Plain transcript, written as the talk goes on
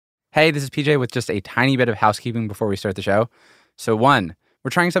Hey, this is PJ with just a tiny bit of housekeeping before we start the show. So one,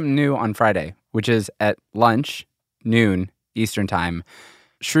 we're trying something new on Friday, which is at lunch, noon, Eastern time.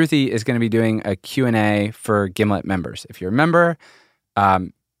 Shruti is going to be doing a Q&A for Gimlet members. If you're a member,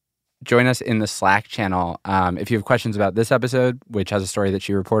 join us in the Slack channel. If you have questions about this episode, which has a story that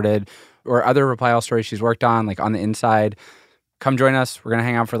she reported, or other Reply All stories she's worked on, like On the Inside, come join us. We're going to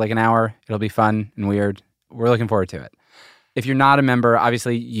hang out for like an hour. It'll be fun and weird. We're looking forward to it. If you're not a member,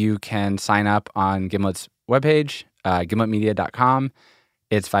 obviously you can sign up on Gimlet's webpage, gimletmedia.com.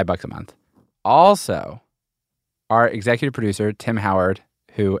 It's $5 a month. Also, our executive producer, Tim Howard,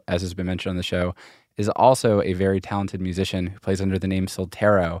 who, as has been mentioned on the show, is also a very talented musician who plays under the name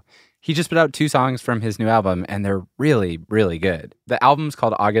Soltero. He just put out 2 songs from his new album, and they're really, really good. The album's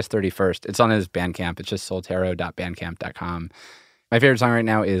called August 31st. It's on his Bandcamp. It's just soltero.bandcamp.com. My favorite song right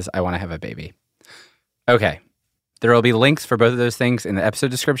now is I Want to Have a Baby. Okay. There will be links for both of those things in the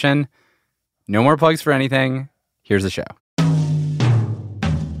episode description. No more plugs for anything. Here's the show.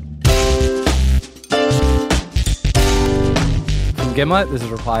 From Gimlet, this is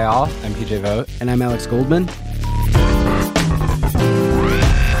Reply All. I'm PJ Vogt. And I'm Alex Goldman.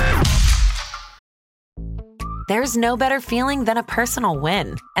 There's no better feeling than a personal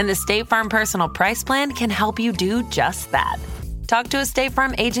win. And the State Farm Personal Price Plan can help you do just that. Talk to a State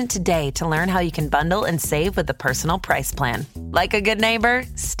Farm agent today to learn how you can bundle and save with the Personal Price Plan. Like a good neighbor,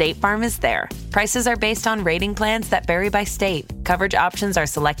 State Farm is there. Prices are based on rating plans that vary by state. Coverage options are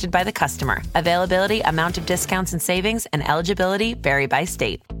selected by the customer. Availability, amount of discounts and savings, and eligibility vary by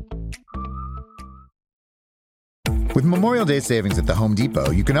state. With Memorial Day savings at the Home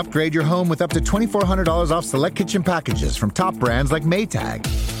Depot, you can upgrade your home with up to $2,400 off select kitchen packages from top brands like Maytag.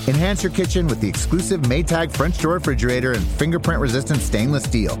 Enhance your kitchen with the exclusive Maytag French door refrigerator and fingerprint-resistant stainless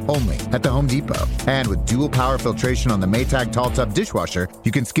steel, only at the Home Depot. And with dual power filtration on the Maytag Tall Tub dishwasher,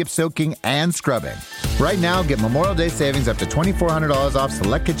 you can skip soaking and scrubbing. Right now, get Memorial Day savings up to $2,400 off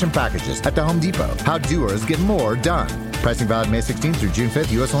select kitchen packages at the Home Depot. How doers get more done. Pricing valid May 16th through June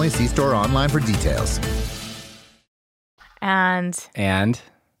 5th. U.S. only. See store or online for details. And Shruti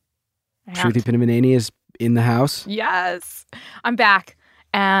Pinnamaneni is in the house. Yes, I'm back.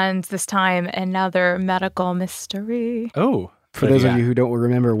 And this time, another medical mystery. Oh. For those of you who don't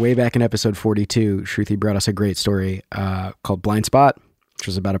remember, way back in episode 42, Shruti brought us a great story called Blind Spot, which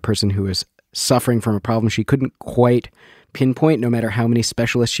was about a person who was suffering from a problem she couldn't quite pinpoint no matter how many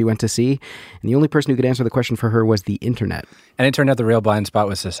specialists she went to see. And the only person who could answer the question for her was the internet. And it turned out the real blind spot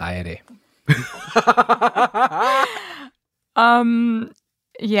was society.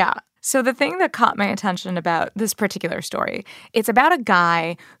 Yeah. So the thing that caught my attention about this particular story, it's about a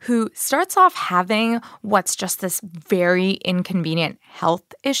guy who starts off having what's just this very inconvenient health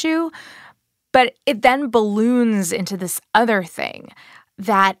issue, but it then balloons into this other thing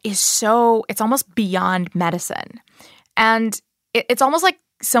that is it's almost beyond medicine. And it's almost like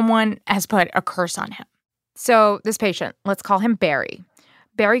someone has put a curse on him. So this patient, let's call him Barry.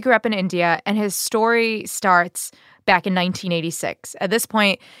 Barry grew up in India, and his story starts back in 1986. At this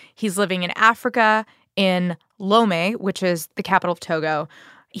point, he's living in Africa, in Lomé, which is the capital of Togo.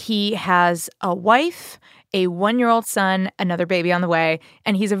 He has a wife, a 1-year-old son, another baby on the way,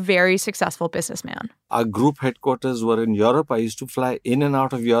 and he's a very successful businessman. Our group headquarters were in Europe. I used to fly in and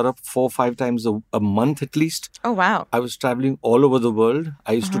out of Europe 4 or 5 times a month at least. Oh, wow. I was traveling all over the world.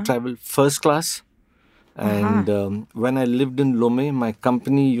 I used to travel first class. And when I lived in Lomé, my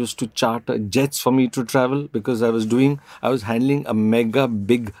company used to charter jets for me to travel because I was handling a mega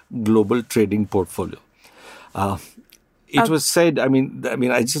big global trading portfolio. It was said, I mean,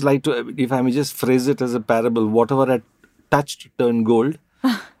 I just like to, if I may just phrase it as a parable, whatever I touched turned gold.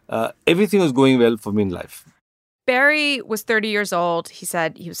 Everything was going well for me in life. Barry was 30 years old. He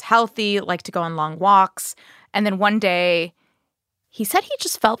said he was healthy, liked to go on long walks. And then one day, he said he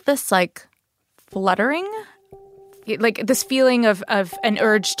just felt this, fluttering, like this feeling of an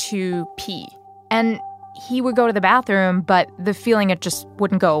urge to pee. And he would go to the bathroom, but the feeling, it just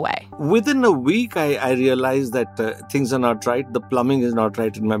wouldn't go away. Within a week, I realized that things are not right. The plumbing is not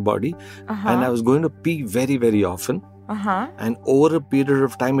right in my body. And I was going to pee very, very often. And over a period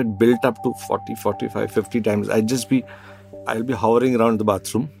of time, it built up to 40, 45, 50 times. I'll be hovering around the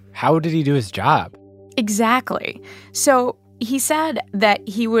bathroom. How did he do his job? Exactly. So he said that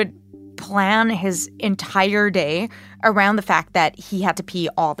he would plan his entire day around the fact that he had to pee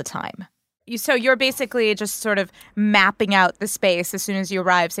all the time. So you're basically just sort of mapping out the space as soon as you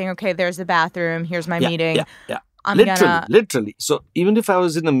arrive, saying, okay, there's the bathroom, here's my meeting. Yeah. Literally. So even if I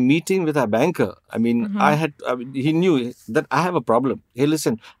was in a meeting with a banker, he knew that I have a problem. Hey,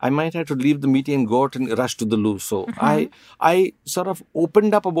 listen, I might have to leave the meeting and go out and rush to the loo. So I sort of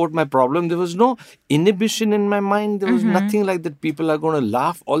opened up about my problem. There was no inhibition in my mind. There was nothing like that. People are going to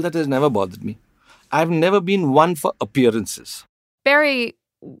laugh. All that has never bothered me. I've never been one for appearances. Barry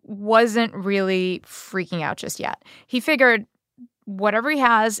wasn't really freaking out just yet. He figured whatever he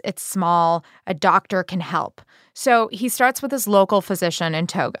has, it's small. A doctor can help. So he starts with his local physician in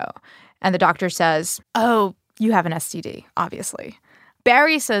Togo. And the doctor says, oh, you have an STD, obviously.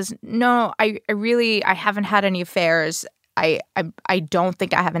 Barry says, no, I haven't had any affairs. I don't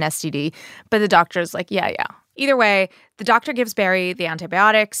think I have an STD. But the doctor's like, yeah. Either way, the doctor gives Barry the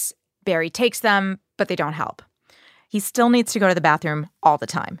antibiotics. Barry takes them, but they don't help. He still needs to go to the bathroom all the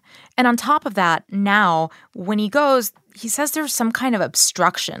time. And on top of that, now, when he goes, he says there's some kind of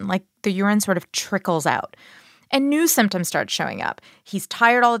obstruction, like the urine sort of trickles out. And new symptoms start showing up. He's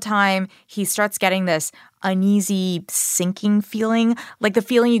tired all the time. He starts getting this uneasy, sinking feeling, like the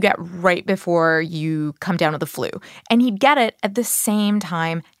feeling you get right before you come down with the flu. And he'd get it at the same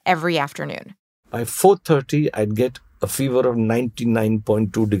time every afternoon. By 4:30, I'd get a fever of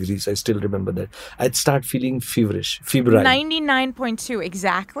 99.2 degrees. I still remember that. I'd start feeling feverish, febrile. 99.2,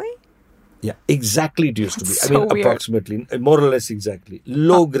 exactly? Yeah, exactly it used to be. So weird. Approximately, more or less exactly.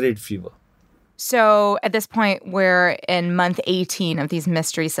 Low-grade fever. So at this point, we're in month 18 of these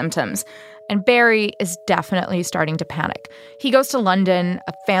mystery symptoms. And Barry is definitely starting to panic. He goes to London,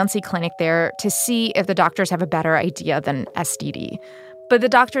 a fancy clinic there, to see if the doctors have a better idea than STD. But the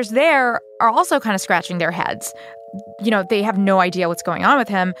doctors there are also kind of scratching their heads. You know, they have no idea what's going on with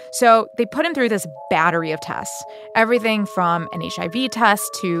him. So they put him through this battery of tests. Everything from an HIV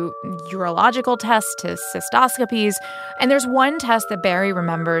test to urological tests to cystoscopies. And there's one test that Barry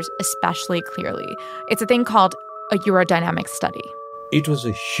remembers especially clearly. It's a thing called a urodynamic study. It was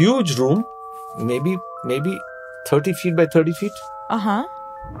a huge room, maybe 30 feet by 30 feet.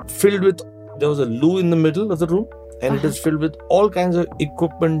 Filled with, there was a loo in the middle of the room. And it was filled with all kinds of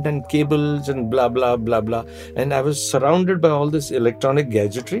equipment and cables and blah, blah, blah, blah. And I was surrounded by all this electronic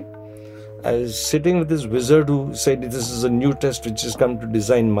gadgetry. I was sitting with this wizard who said, this is a new test which has come to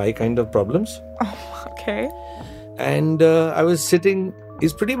design my kind of problems. Oh, okay. And I was sitting,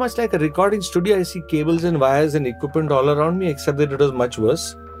 it's pretty much like a recording studio. I see cables and wires and equipment all around me, except that it was much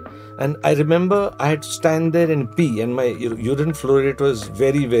worse. And I remember I had to stand there and pee, and my urine flow rate was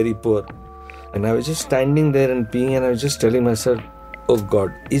very, very poor. And I was just standing there and peeing, and I was just telling myself, oh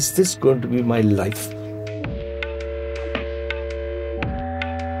God, is this going to be my life?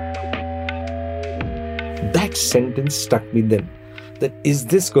 That sentence struck me then. That is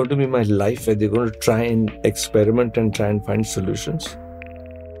this going to be my life, where they're going to try and experiment and try and find solutions?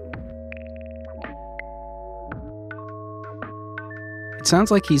 It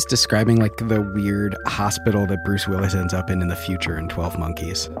sounds like he's describing like the weird hospital that Bruce Willis ends up in the future in 12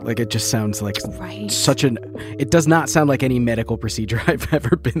 Monkeys. Like it just sounds like it does not sound like any medical procedure I've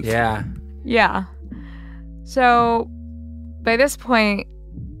ever been through. Yeah. So by this point,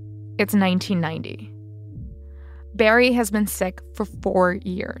 it's 1990. Barry has been sick for 4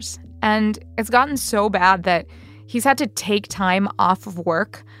 years, and it's gotten so bad that he's had to take time off of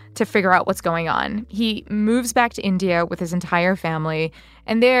work to figure out what's going on. He moves back to India with his entire family,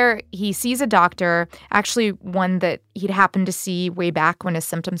 and there he sees a doctor, actually one that he'd happened to see way back when his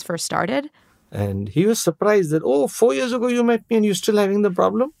symptoms first started. And he was surprised that, 4 years ago you met me and you're still having the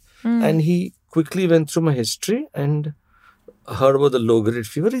problem? And he quickly went through my history and heard about the low-grade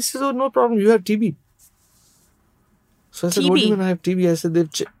fever. He says, oh, no problem, you have TB. So I said, what do you mean I have TB? I said, they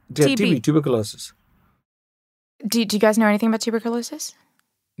have TB, tuberculosis. Do you guys know anything about tuberculosis?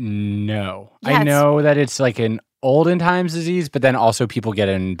 No. Yeah, I know that it's like an olden times disease, but then also people get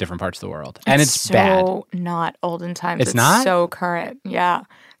it in different parts of the world. And it's bad. So not olden times. It's not? So current. Yeah.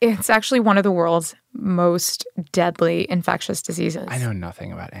 It's actually one of the world's most deadly infectious diseases. I know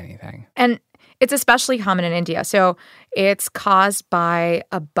nothing about anything. And it's especially common in India. So it's caused by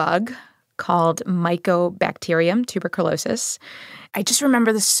a bug called Mycobacterium tuberculosis. I just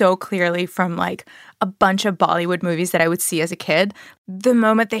remember this so clearly from like a bunch of Bollywood movies that I would see as a kid. The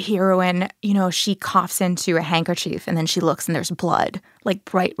moment the heroine, she coughs into a handkerchief and then she looks and there's blood, like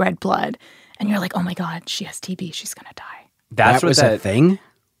bright red blood. And you're like, oh my God, she has TB. She's going to die. That was a thing?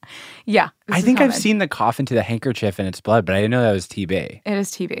 Yeah. I think I've seen the cough into the handkerchief and it's blood, but I didn't know that was TB. It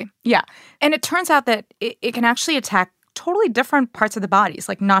is TB. Yeah. And it turns out that it can actually attack totally different parts of the bodies,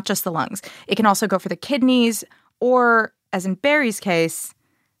 like not just the lungs. It can also go for the kidneys or, as in Barry's case,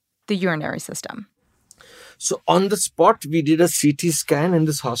 the urinary system. So on the spot, we did a CT scan in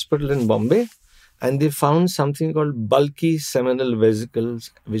this hospital in Bombay. and they found something called bulky seminal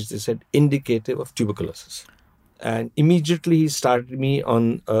vesicles, which they said indicative of tuberculosis. And immediately he started me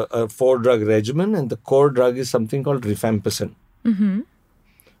on a 4-drug regimen, and the core drug is something called rifampicin. Mm-hmm.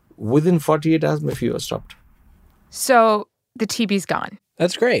 Within 48 hours, my fever stopped. So the TB's gone.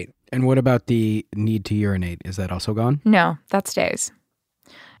 That's great. And what about the need to urinate? Is that also gone? No, that stays.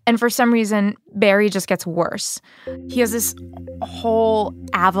 And for some reason, Barry just gets worse. He has this whole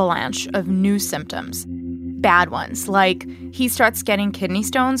avalanche of new symptoms. Bad ones, like he starts getting kidney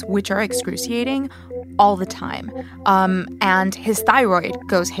stones, which are excruciating, all the time. And his thyroid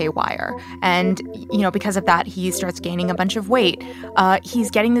goes haywire. And, because of that, he starts gaining a bunch of weight. He's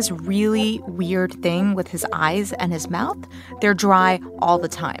getting this really weird thing with his eyes and his mouth. They're dry all the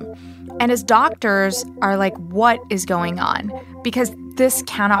time. And his doctors are like, what is going on? Because this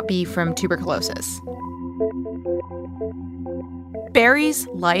cannot be from tuberculosis. Barry's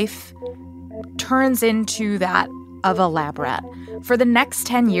life turns into that of a lab rat. For the next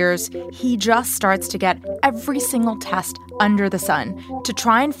 10 years, he just starts to get every single test under the sun to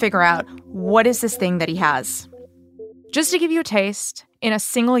try and figure out what is this thing that he has. Just to give you a taste, in a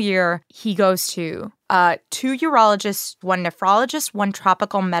single year, he goes to 2 urologists, 1 nephrologist, 1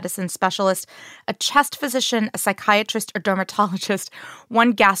 tropical medicine specialist, a chest physician, a psychiatrist or dermatologist,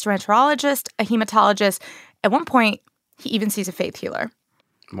 1 gastroenterologist, a hematologist. At one point, he even sees a faith healer.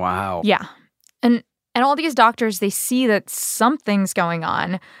 Wow. Yeah. And all these doctors, they see that something's going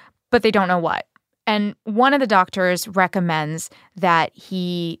on, but they don't know what. And one of the doctors recommends that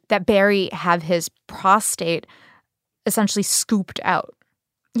Barry have his prostate essentially scooped out.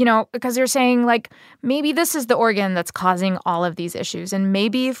 Because they're saying, maybe this is the organ that's causing all of these issues. And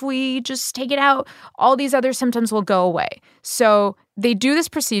maybe if we just take it out, all these other symptoms will go away. So they do this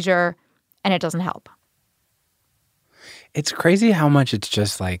procedure, and it doesn't help. It's crazy how much it's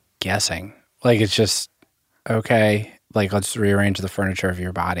just guessing. It's just, okay, let's rearrange the furniture of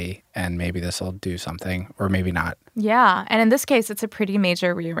your body and maybe this will do something or maybe not. Yeah. And in this case, it's a pretty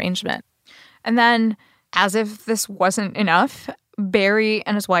major rearrangement. And then, as if this wasn't enough, Barry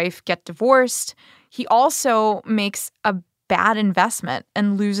and his wife get divorced. He also makes a bad investment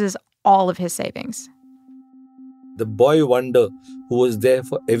and loses all of his savings. The boy wonder who was there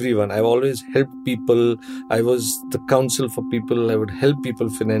for everyone. I've always helped people. I was the counsel for people. I would help people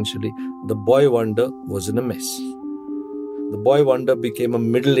financially. The boy wonder was in a mess. The boy wonder became a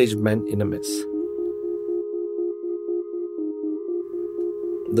middle-aged man in a mess.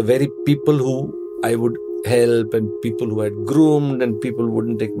 The very people who I would help and people who had groomed and people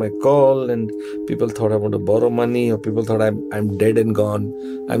wouldn't take my call and people thought I want to borrow money or people thought I'm dead and gone.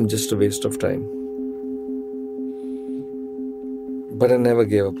 I'm just a waste of time. But I never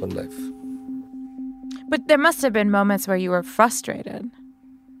gave up on life. But there must have been moments where you were frustrated.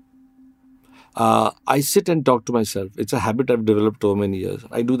 I sit and talk to myself. It's a habit I've developed over many years.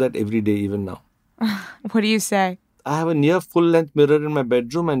 I do that every day, even now. What do you say? I have a near full-length mirror in my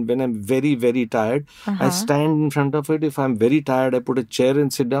bedroom, and when I'm very, very tired, I stand in front of it. If I'm very tired, I put a chair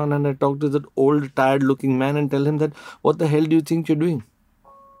and sit down and I talk to that old, tired-looking man and tell him that, what the hell do you think you're doing?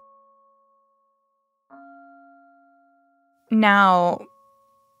 Now,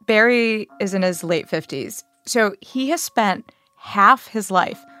 Barry is in his late 50s, so he has spent half his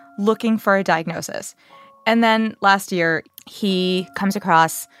life looking for a diagnosis. And then last year, he comes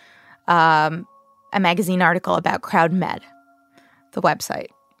across a magazine article about CrowdMed, the website.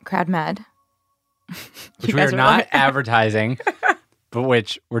 CrowdMed. Which we are not advertising, but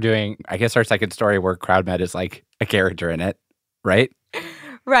which we're doing, I guess, our second story where CrowdMed is like a character in it, right?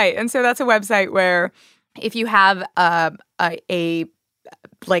 Right. And so that's a website where if you have a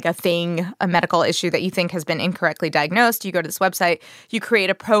medical issue that you think has been incorrectly diagnosed, you go to this website, you create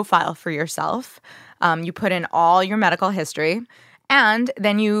a profile for yourself, you put in all your medical history, and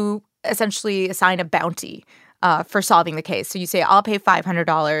then you essentially assign a bounty for solving the case. So you say, I'll pay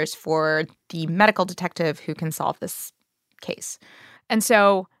 $500 for the medical detective who can solve this case. And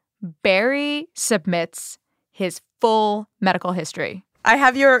so Barry submits his full medical history. I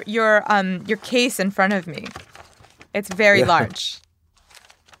have your case in front of me. It's very large.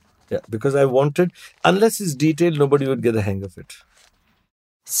 Yeah, because I wanted, unless it's detailed, nobody would get the hang of it.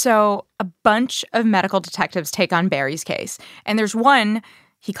 So a bunch of medical detectives take on Barry's case. And there's one,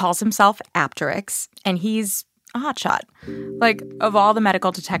 he calls himself Apteryx, and he's a hotshot. Of all the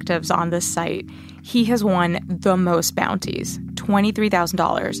medical detectives on this site, he has won the most bounties,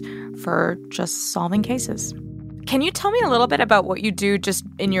 $23,000 for just solving cases. Can you tell me a little bit about what you do just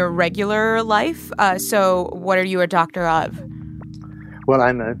in your regular life? So what are you a doctor of? Well,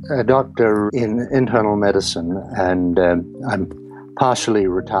 I'm a doctor in internal medicine, and I'm partially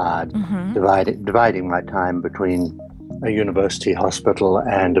retired, dividing my time between a university hospital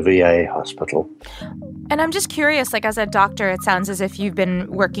and a VA hospital. And I'm just curious, like as a doctor, it sounds as if you've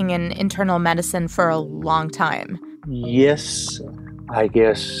been working in internal medicine for a long time. Yes, I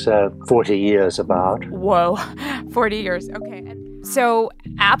guess 40 years about. Whoa, 40 years. Okay. So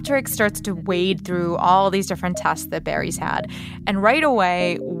Apteryx starts to wade through all these different tests that Barry's had. And right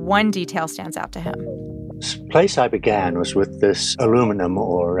away, one detail stands out to him. The place I began was with this aluminum,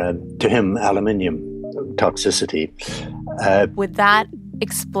 or to him, aluminium toxicity. Would that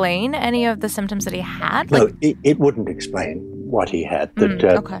explain any of the symptoms that he had? No, it wouldn't explain what he had.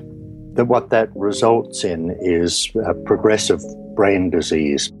 That what that results in is progressive brain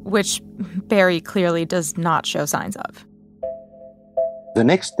disease. Which Barry clearly does not show signs of. The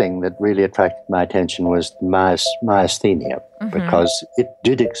next thing that really attracted my attention was myasthenia, because it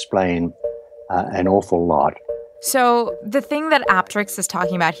did explain an awful lot. So the thing that Apteryx is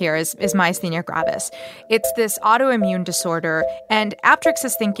talking about here is myasthenia gravis. It's this autoimmune disorder, and Apteryx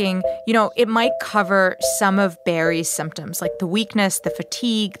is thinking, it might cover some of Barry's symptoms, like the weakness, the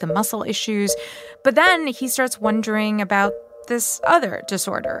fatigue, the muscle issues. But then he starts wondering about this other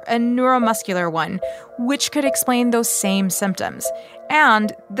disorder, a neuromuscular one, which could explain those same symptoms.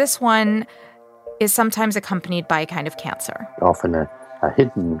 And this one is sometimes accompanied by a kind of cancer. Often a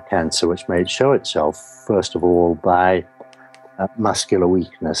hidden cancer, which may show itself, first of all, by muscular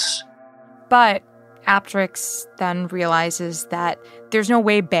weakness. But Apteryx then realizes that there's no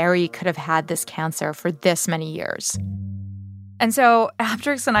way Barry could have had this cancer for this many years. And so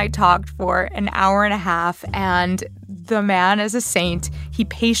Apteryx and I talked for an hour and a half, and the man is a saint. He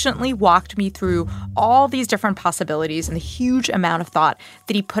patiently walked me through all these different possibilities and the huge amount of thought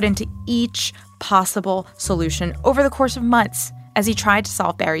that he put into each possible solution over the course of months as he tried to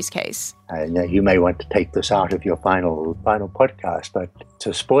solve Barry's case. You may want to take this out of your final podcast, but it's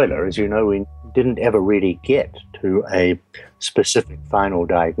a spoiler. As you know, we didn't ever really get to a specific final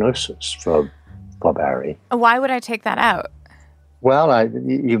diagnosis for Barry. Why would I take that out? Well,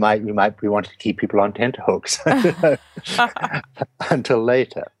 you might be wanting to keep people on tenterhooks until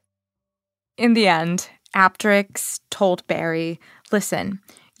later. In the end, Apteryx told Barry, listen,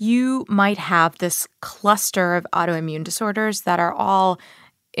 you might have this cluster of autoimmune disorders that are all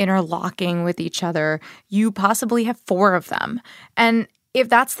interlocking with each other. You possibly have 4 of them. And if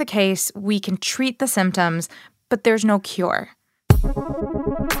that's the case, we can treat the symptoms, but there's no cure.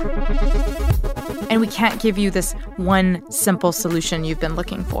 And we can't give you this one simple solution you've been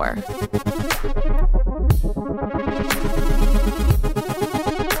looking for.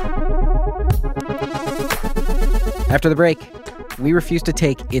 After the break, we refuse to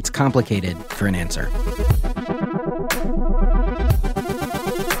take "it's complicated" for an answer.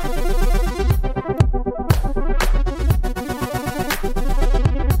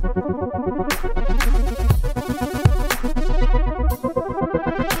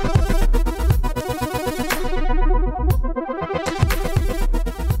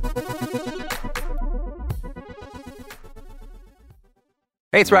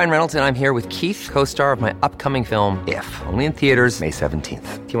 Hey, it's Ryan Reynolds, and I'm here with Keith, co-star of my upcoming film, If, only in theaters May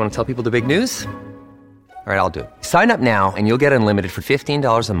 17th. Do you want to tell people the big news? All right, I'll do it. Sign up now and you'll get unlimited for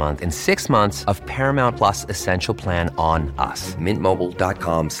 $15 a month and 6 months of Paramount Plus Essential Plan on us.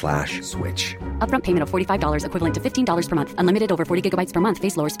 MintMobile.com/switch. Upfront payment of $45 equivalent to $15 per month. Unlimited over 40 gigabytes per month.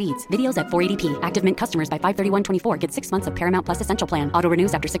 Face lower speeds. Videos at 480p. Active Mint customers by 531.24 get 6 months of Paramount Plus Essential Plan. Auto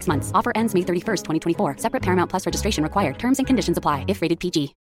renews after 6 months. Offer ends May 31st, 2024. Separate Paramount Plus registration required. Terms and conditions apply if rated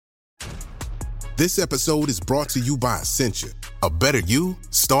PG. This episode is brought to you by Essentia. A better you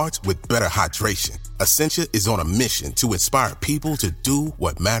starts with better hydration. Essentia is on a mission to inspire people to do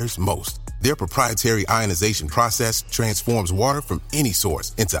what matters most. Their proprietary ionization process transforms water from any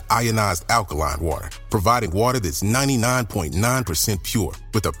source into ionized alkaline water, providing water that's 99.9% pure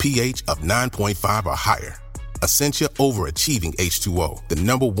with a pH of 9.5 or higher. Essentia Overachieving H2O, the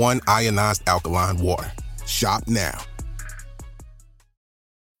 #1 ionized alkaline water. Shop now.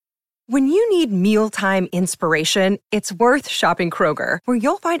 When you need mealtime inspiration, it's worth shopping Kroger, where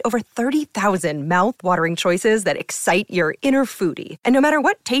you'll find over 30,000 mouth-watering choices that excite your inner foodie. And no matter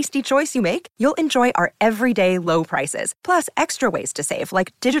what tasty choice you make, you'll enjoy our everyday low prices, plus extra ways to save,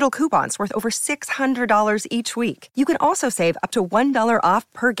 like digital coupons worth over $600 each week. You can also save up to $1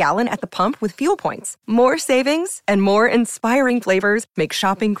 off per gallon at the pump with fuel points. More savings and more inspiring flavors make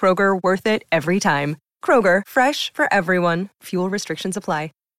shopping Kroger worth it every time. Kroger, fresh for everyone. Fuel restrictions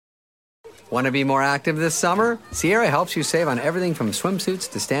apply. Want to be more active this summer? Sierra helps you save on everything from swimsuits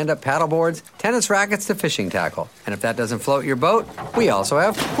to stand-up paddleboards, tennis rackets to fishing tackle. And if that doesn't float your boat, we also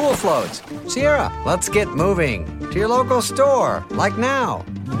have pool floats. Sierra, let's get moving to your local store, like now.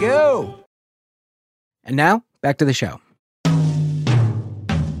 Go! And now, back to the show.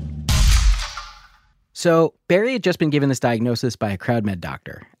 So, Barry had just been given this diagnosis by a CrowdMed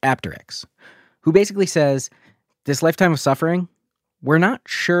doctor, Apteryx, who basically says, this lifetime of suffering, we're not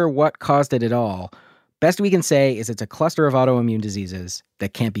sure what caused it at all. Best we can say is it's a cluster of autoimmune diseases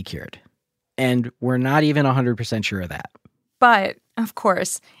that can't be cured. And we're not even 100% sure of that. But, of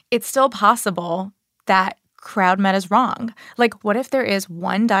course, it's still possible that CrowdMed is wrong. Like, what if there is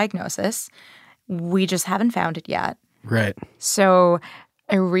one diagnosis? We just haven't found it yet. Right. So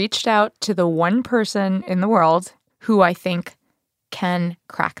I reached out to the one person in the world who I think can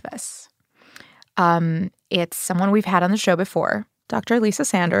crack this. It's someone we've had on the show before, Dr. Lisa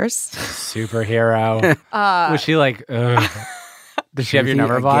Sanders. Superhero. Was she like, ugh. Did she have your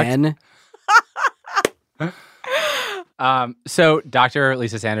number blocked? So Dr.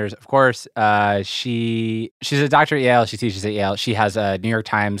 Lisa Sanders, of course, she's a doctor at Yale. She teaches at Yale. She has a New York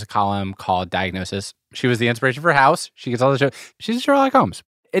Times column called Diagnosis. She was the inspiration for House. She gets all the show. She's Sherlock Holmes.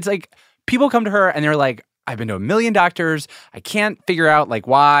 It's like people come to her and they're like, I've been to 1 million doctors. I can't figure out like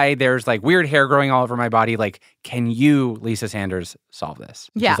why there's like weird hair growing all over my body. Like, can you, Lisa Sanders, solve this?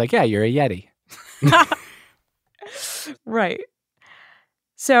 Yeah. She's like, yeah, you're a Yeti. Right.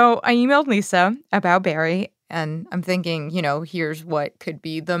 So I emailed Lisa about Barry, and I'm thinking, here's what could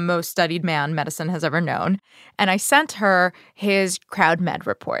be the most studied man medicine has ever known. And I sent her his CrowdMed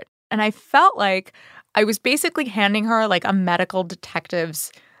report. And I felt like I was basically handing her like a medical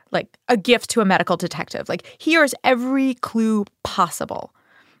detective's, like a gift to a medical detective. Like, here's every clue possible.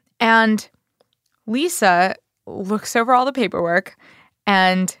 And Lisa looks over all the paperwork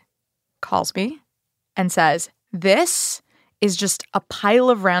and calls me and says, this is just a pile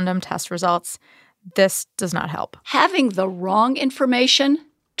of random test results. This does not help. Having the wrong information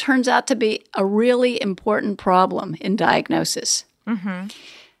turns out to be a really important problem in diagnosis. Mm-hmm.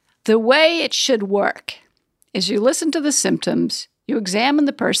 The way it should work is you listen to the symptoms, you examine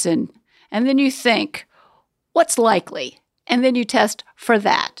the person, and then you think, what's likely? And then you test for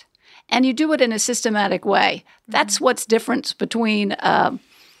that. And you do it in a systematic way. That's what's different between a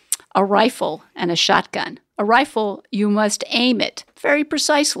rifle and a shotgun. A rifle, you must aim it very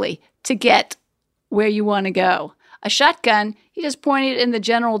precisely to get where you want to go. A shotgun, you just point it in the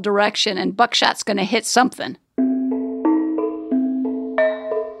general direction and buckshot's going to hit something.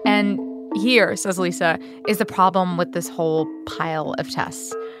 And here, says Lisa, is the problem with this whole pile of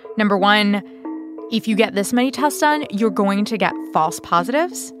tests. Number one, if you get this many tests done, you're going to get false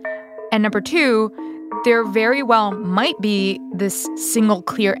positives. And number two, there very well might be this single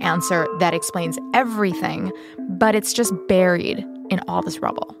clear answer that explains everything, but it's just buried in all this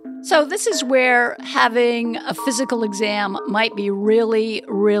rubble. So this is where having a physical exam might be really,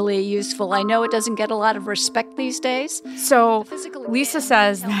 really useful. I know it doesn't get a lot of respect these days. So Lisa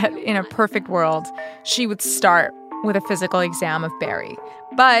says that in a perfect world, she would start with a physical exam of Barry.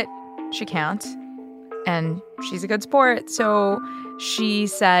 But she can't, and she's a good sport. So she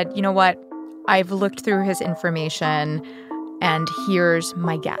said, you know what? I've looked through his information, and here's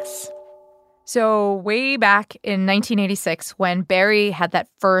my guess. So way back in 1986, when Barry had that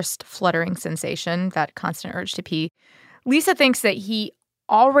first fluttering sensation, that constant urge to pee, Lisa thinks that he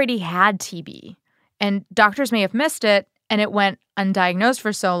already had TB, and doctors may have missed it, and it went undiagnosed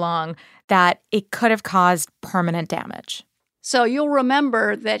for so long that it could have caused permanent damage. So you'll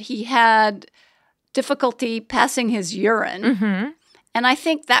remember that he had difficulty passing his urine, Mm-hmm. and I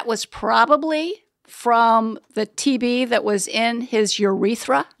think that was probably from the TB that was in his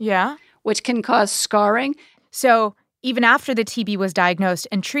urethra. Yeah. Which can cause scarring. So even after the TB was diagnosed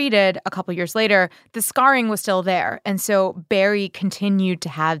and treated a couple years later, the scarring was still there. And so Barry continued to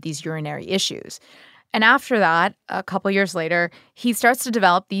have these urinary issues. And after that, a couple years later, he starts to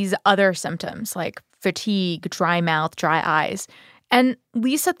develop these other symptoms like fatigue, dry mouth, dry eyes. And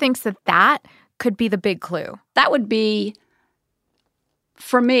Lisa thinks that that could be the big clue. That would be,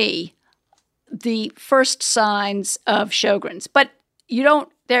 for me, the first signs of Sjogren's. But you don't.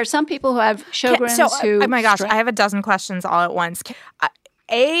 There are some people who have Sjogren's who... Oh my gosh, I have a dozen questions all at once.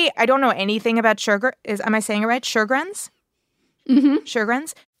 I don't know anything about Sjogren's. Am I saying it right? Sjogren's? Mm-hmm.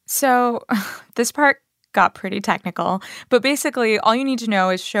 Sjogren's. So this part got pretty technical. But basically, all you need to know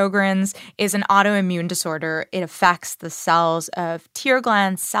is Sjogren's is an autoimmune disorder. It affects the cells of tear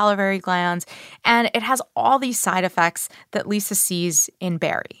glands, salivary glands, and it has all these side effects that Lisa sees in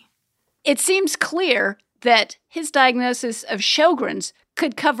Barry. It seems clear that his diagnosis of Sjogren's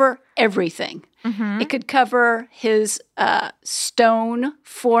could cover everything. Mm-hmm. It could cover his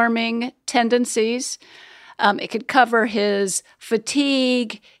stone-forming tendencies. It could cover his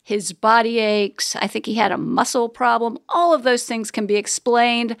fatigue, his body aches. I think he had a muscle problem. All of those things can be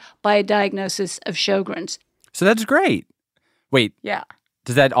explained by a diagnosis of Sjogren's. So that's great. Wait. Yeah.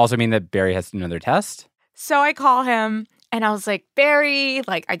 Does that also mean that Barry has to do another test? So I call him and I was like, Barry,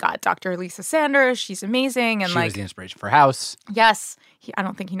 like I got Dr. Lisa Sanders. She's amazing. And She like, was the inspiration for House. Yes. I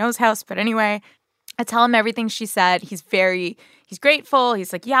don't think he knows House, but anyway, I tell him everything she said. He's grateful.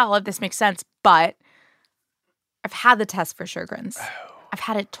 He's like, yeah, all of this makes sense. But I've had the test for Sjogren's. I've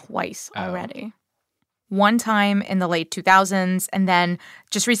had it twice already. One time in the late 2000s, and then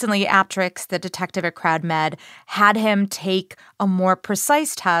just recently, Aptrix, the detective at CrowdMed, had him take a more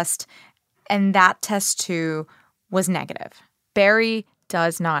precise test, and that test, too, was negative. Barry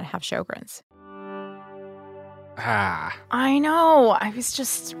does not have Sjogren's. I know.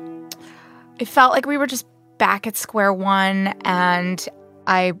 It felt like we were just back at square one, and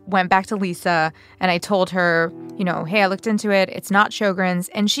I went back to Lisa, and I told her, hey, I looked into it. It's not Sjogren's.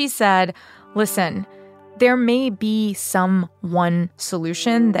 And she said, listen, there may be some one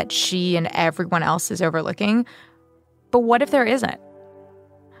solution that she and everyone else is overlooking, but what if there isn't?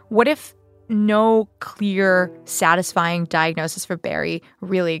 What if no clear, satisfying diagnosis for Barry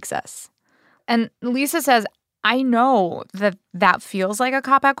really exists? And Lisa says, I know that feels like a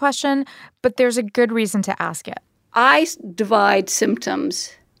cop-out question, but there's a good reason to ask it. I divide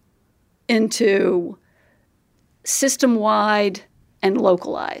symptoms into system-wide and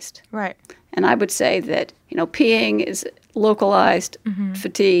localized. Right. And I would say that, peeing is localized,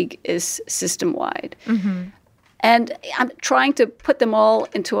 fatigue is system-wide. Mm-hmm. And I'm trying to put them all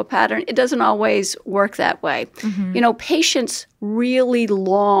into a pattern. It doesn't always work that way. Mm-hmm. Patients really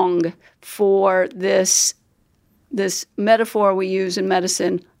long for this metaphor we use in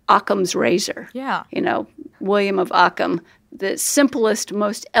medicine, Occam's razor. Yeah. William of Ockham, the simplest,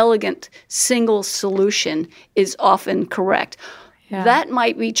 most elegant single solution is often correct. Yeah. That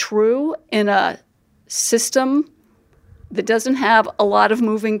might be true in a system that doesn't have a lot of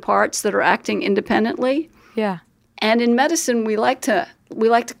moving parts that are acting independently. Yeah. And in medicine, we like to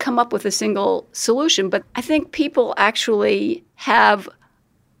come up with a single solution, but I think people actually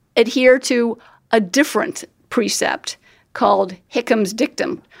adhere to a different precept called Hickham's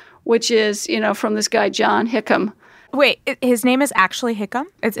dictum, which is, from this guy, John Hickam. Wait, his name is actually Hickam?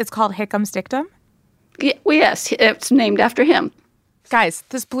 It's called Hickham's dictum? Yes, it's named after him. Guys,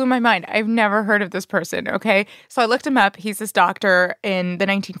 this blew my mind. I've never heard of this person, okay? So I looked him up. He's this doctor in the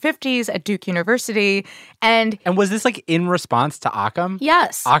 1950s at Duke University. And was this like in response to Occam?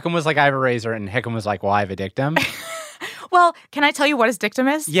 Yes. Occam was like, I have a razor, and Hickam was like, well, I have a dictum. Well, can I tell you what his dictum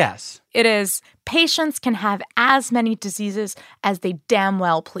is? Yes. It is, patients can have as many diseases as they damn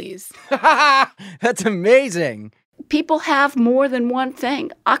well please. That's amazing. People have more than one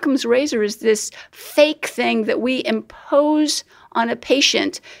thing. Occam's razor is this fake thing that we impose on a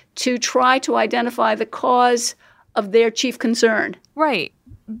patient to try to identify the cause of their chief concern. Right.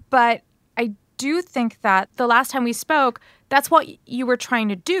 But I do think that the last time we spoke, that's what you were trying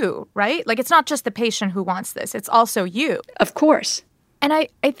to do, right? Like, it's not just the patient who wants this. It's also you. Of course. And I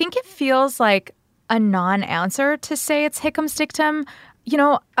think it feels like a non-answer to say it's Hickham's dictum.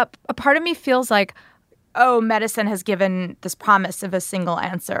 A part of me feels like, oh, medicine has given this promise of a single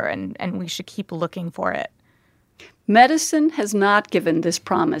answer, and we should keep looking for it. Medicine has not given this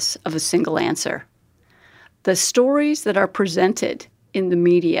promise of a single answer. The stories that are presented in the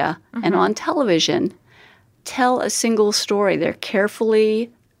media and on television tell a single story. They're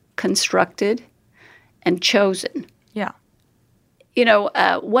carefully constructed and chosen. Yeah.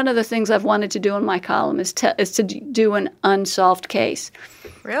 One of the things I've wanted to do in my column is to do an unsolved case.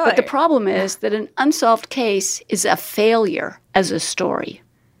 Really? But the problem is that an unsolved case is a failure as a story.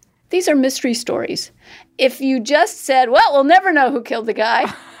 These are mystery stories. If you just said, well, we'll never know who killed the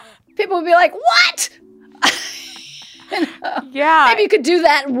guy, people would be like, what? Yeah. Maybe you could do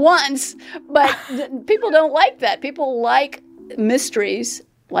that once, but people don't like that. People like mysteries,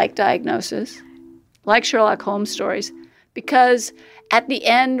 like diagnosis, like Sherlock Holmes stories, because at the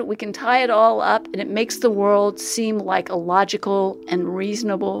end we can tie it all up and it makes the world seem like a logical and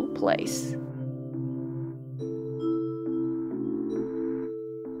reasonable place.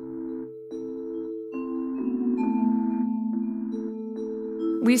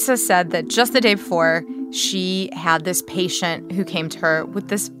 Lisa said that just the day before, she had this patient who came to her with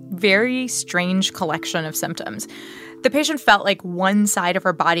this very strange collection of symptoms. The patient felt like one side of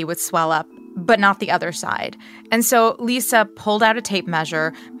her body would swell up, but not the other side. And so Lisa pulled out a tape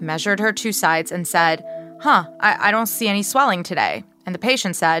measure, measured her two sides, and said, I don't see any swelling today. And the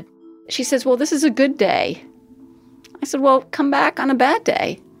patient said, She says, well, this is a good day. I said, well, come back on a bad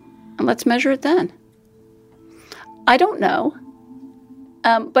day and let's measure it then. I don't know.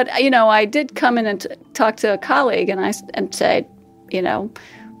 But, I did come in and talk to a colleague and say,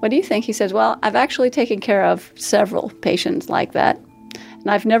 what do you think? He says, well, I've actually taken care of several patients like that,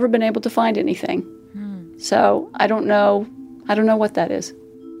 and I've never been able to find anything. So I don't know what that is.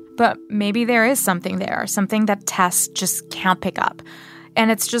 But maybe there is something there, something that tests just can't pick up. And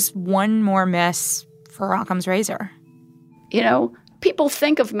it's just one more miss for Occam's razor. People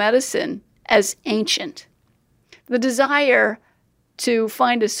think of medicine as ancient. The desire to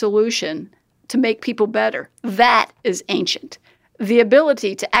find a solution to make people better, that is ancient. The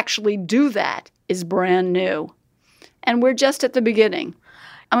ability to actually do that is brand new. And we're just at the beginning.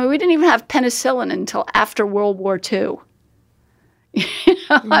 We didn't even have penicillin until after World War II.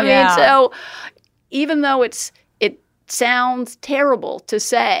 So even though it sounds terrible to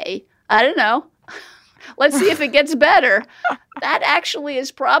say, I don't know, let's see if it gets better, that actually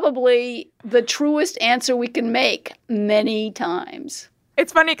is probably the truest answer we can make many times.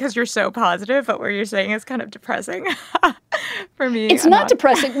 It's funny because you're so positive, but what you're saying is kind of depressing for me. It's not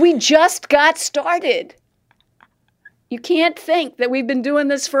depressing. We just got started. You can't think that we've been doing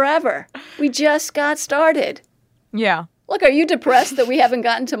this forever. We just got started. Yeah. Look, are you depressed that we haven't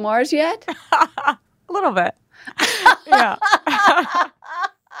gotten to Mars yet? A little bit. Yeah.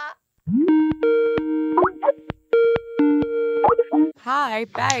 Hi,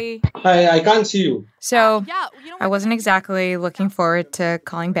 Barry. Hi, I can't see you. So I wasn't exactly looking forward to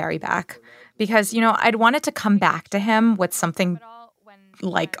calling Barry back because, I'd wanted to come back to him with something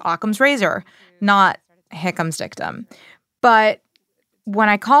like Occam's razor, not Hickham's dictum. But when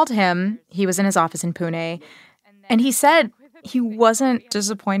I called him, he was in his office in Pune, and he said he wasn't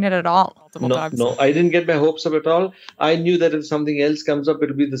disappointed at all. No, I didn't get my hopes up at all. I knew that if something else comes up,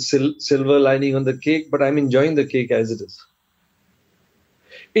 it'll be the silver lining on the cake, but I'm enjoying the cake as it is.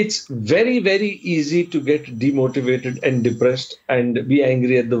 It's very, very easy to get demotivated and depressed and be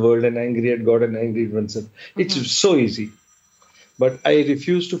angry at the world and angry at God and angry at oneself. It's so easy. But I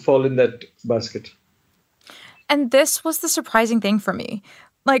refuse to fall in that basket. And this was the surprising thing for me.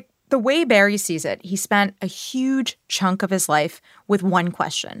 Like, the way Barry sees it, he spent a huge chunk of his life with one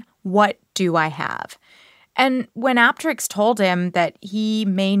question: what do I have? And when Apteryx told him that he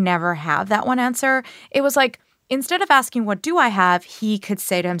may never have that one answer, it was like, instead of asking, what do I have, he could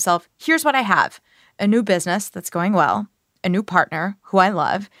say to himself, here's what I have: a new business that's going well, a new partner who I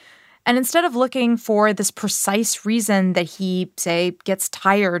love. And instead of looking for this precise reason that he, say, gets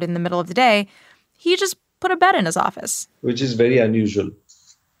tired in the middle of the day, he just put a bed in his office. Which is very unusual.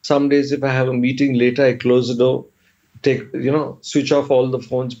 Some days if I have a meeting later, I close the door, switch off all the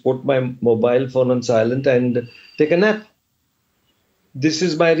phones, put my mobile phone on silent and take a nap. This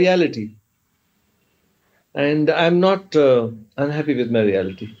is my reality. And I'm not unhappy with my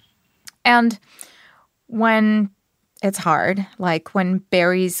reality. And when it's hard, like when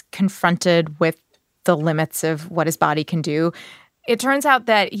Barry's confronted with the limits of what his body can do, it turns out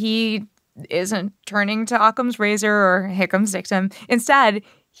that he isn't turning to Occam's razor or Hickham's dictum. Instead,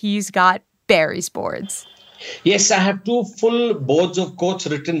 he's got Barry's boards. Yes, I have 2 full boards of quotes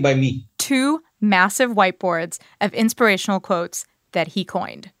written by me. 2 massive whiteboards of inspirational quotes that he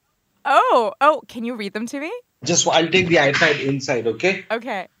coined. Oh, can you read them to me? I'll take the iPad inside, okay?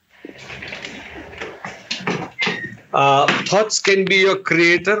 Okay. Thoughts can be your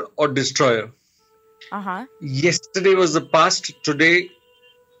creator or destroyer. Yesterday was the past, today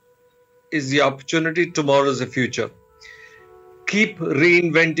is the opportunity, tomorrow is the future. Keep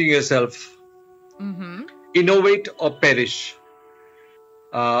reinventing yourself. Innovate or perish.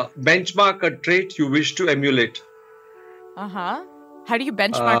 Benchmark a trait you wish to emulate. How do you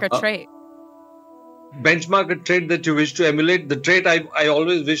benchmark a trait? Benchmark a trait that you wish to emulate. The trait I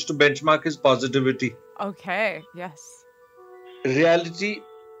always wish to benchmark is positivity. Okay, yes. Reality,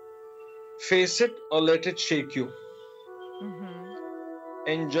 face it or let it shake you.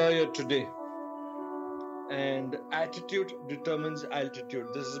 Enjoy your today. And attitude determines altitude.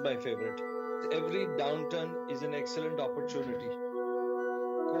 This is my favorite. Every downturn is an excellent opportunity.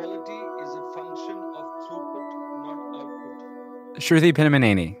 Quality is a function of throughput, not output. Shruti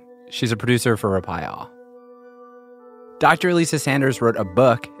Pinnamaneni. She's a producer for Reply All. Dr. Elisa Sanders wrote a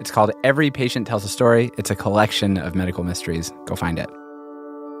book. It's called Every Patient Tells a Story. It's a collection of medical mysteries. Go find it.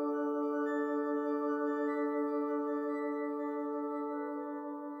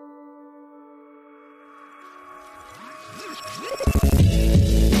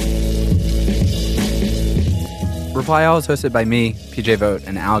 Reply All is hosted by me, PJ Vogt,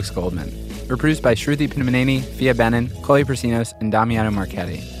 and Alex Goldman. We're produced by Shruti Pinnamaneni, Fia Benin, Chloe Prasinos, and Damiano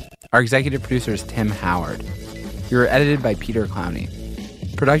Marchetti. Our executive producer is Tim Howard. We were edited by Peter Clowney.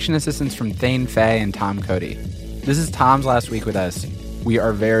 Production assistance from Thane Fay and Tom Cody. This is Tom's last week with us. We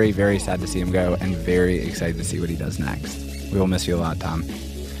are very, very sad to see him go and very excited to see what he does next. We will miss you a lot, Tom.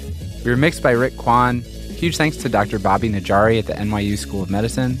 We were mixed by Rick Kwan. Huge thanks to Dr. Bobby Najari at the NYU School of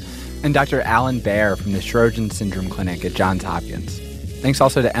Medicine and Dr. Alan Baer from the Sjogren Syndrome Clinic at Johns Hopkins. Thanks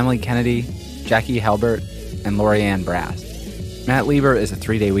also to Emily Kennedy, Jackie Helbert, and Lorianne Brass. Matt Lieber is a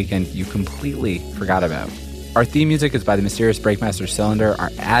 3-day weekend you completely forgot about. Our theme music is by the mysterious Breakmaster Cylinder.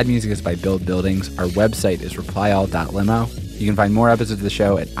 Our ad music is by Build Buildings. Our website is replyall.limo. You can find more episodes of the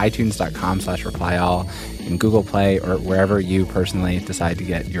show at itunes.com/replyall, in Google Play, or wherever you personally decide to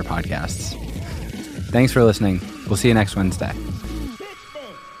get your podcasts. Thanks for listening. We'll see you next Wednesday.